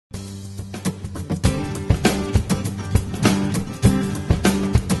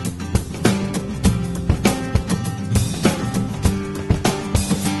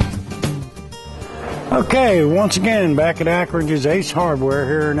Okay, once again, back at Akridge's Ace Hardware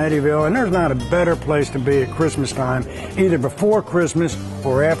here in Eddyville, and there's not a better place to be at Christmas time, either before Christmas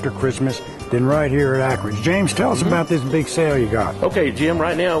or after Christmas, than right here at Akridge. James, tell us about this big sale you got. Okay, Jim,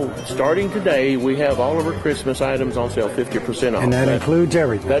 right now, starting today, we have all of our Christmas items on sale 50% off. And that includes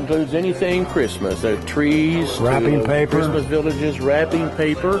everything. That includes anything Christmas, trees, wrapping paper, Christmas villages, wrapping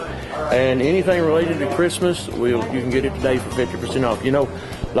paper, and anything related to Christmas, you can get it today for 50% off. You know,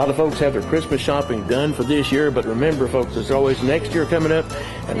 a lot of folks have their Christmas shopping done for this year, but remember, folks, there's always next year coming up,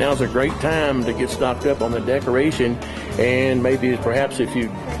 and now's a great time to get stocked up on the decoration. And maybe perhaps if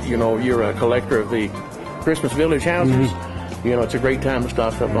you're a collector of the Christmas village houses, it's a great time to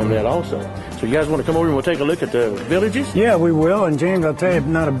stock up on that also. So you guys want to come over and we'll take a look at the villages? Yeah, we will. And James, I'll tell you,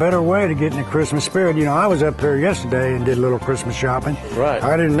 not a better way to get in the Christmas spirit. You know, I was up here yesterday and did a little Christmas shopping. Right.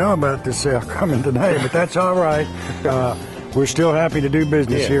 I didn't know about this sale coming today, but that's all right. We're still happy to do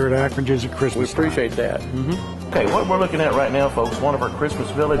business here at Akridge's at Christmas. We appreciate that. Okay, what we're looking at right now, folks, one of our Christmas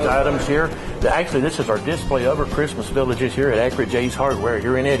Village items here. Actually, this is our display of our Christmas Villages here at Akridge Ace Hardware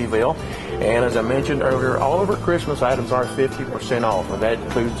here in Eddyville. And as I mentioned earlier, all of our Christmas items are 50% off. And that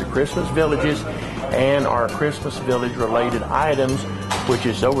includes the Christmas Villages and our Christmas Village related items, which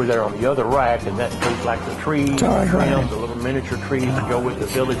is over there on the other rack. And that includes like the trees, the little miniature trees that go with the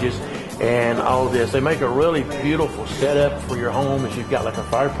villages, and all of this. They make a really beautiful setup for your home if you've got like a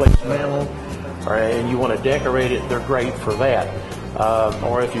fireplace mantle, and you want to decorate it. They're great for that.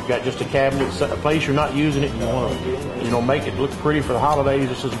 Or if you've got just a cabinet, a place you're not using it, and you want to, make it look pretty for the holidays,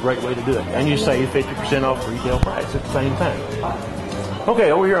 this is a great way to do it. And you save 50% off retail price at the same time.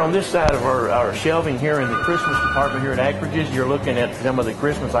 Okay, over here on this side of our shelving here in the Christmas department here at Akridge's, you're looking at some of the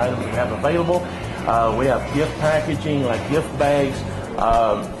Christmas items we have available. We have gift packaging like gift bags,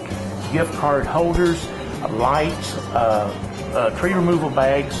 gift card holders, lights, tree removal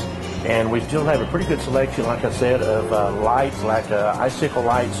bags, and we still have a pretty good selection, like I said, of lights, like icicle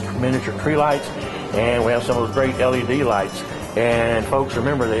lights, miniature tree lights, and we have some of those great LED lights. And folks,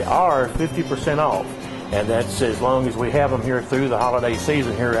 remember, they are 50% off, and that's as long as we have them here through the holiday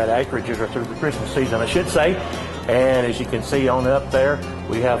season here at Akridge's, or through the Christmas season, I should say. And as you can see on up there,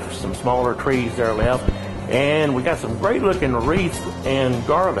 we have some smaller trees there left. And we got some great looking wreaths and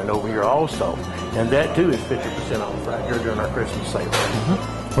garland over here also. And that too is 50% off right here during our Christmas sale.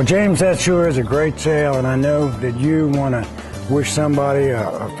 Well, James, that sure is a great sale, and I know that you want to wish somebody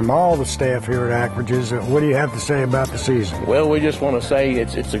from all the staff here at Akridge's, what do you have to say about the season? Well, we just want to say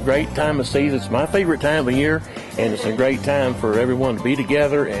it's a great time of season. It's my favorite time of year, and it's a great time for everyone to be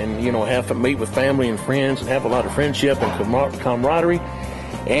together and, have to meet with family and friends and have a lot of friendship and camaraderie.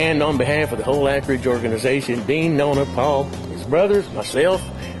 And on behalf of the whole Akridge organization, Dean, Nona, Paul, his brothers, myself,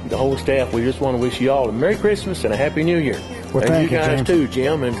 the whole staff, we just want to wish you all a Merry Christmas and a Happy New Year. Well, and thank you guys James. too,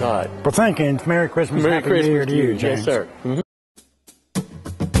 Jim and Todd. Well, thank you, and Merry Christmas, Happy New Year to you, James. Yes, sir.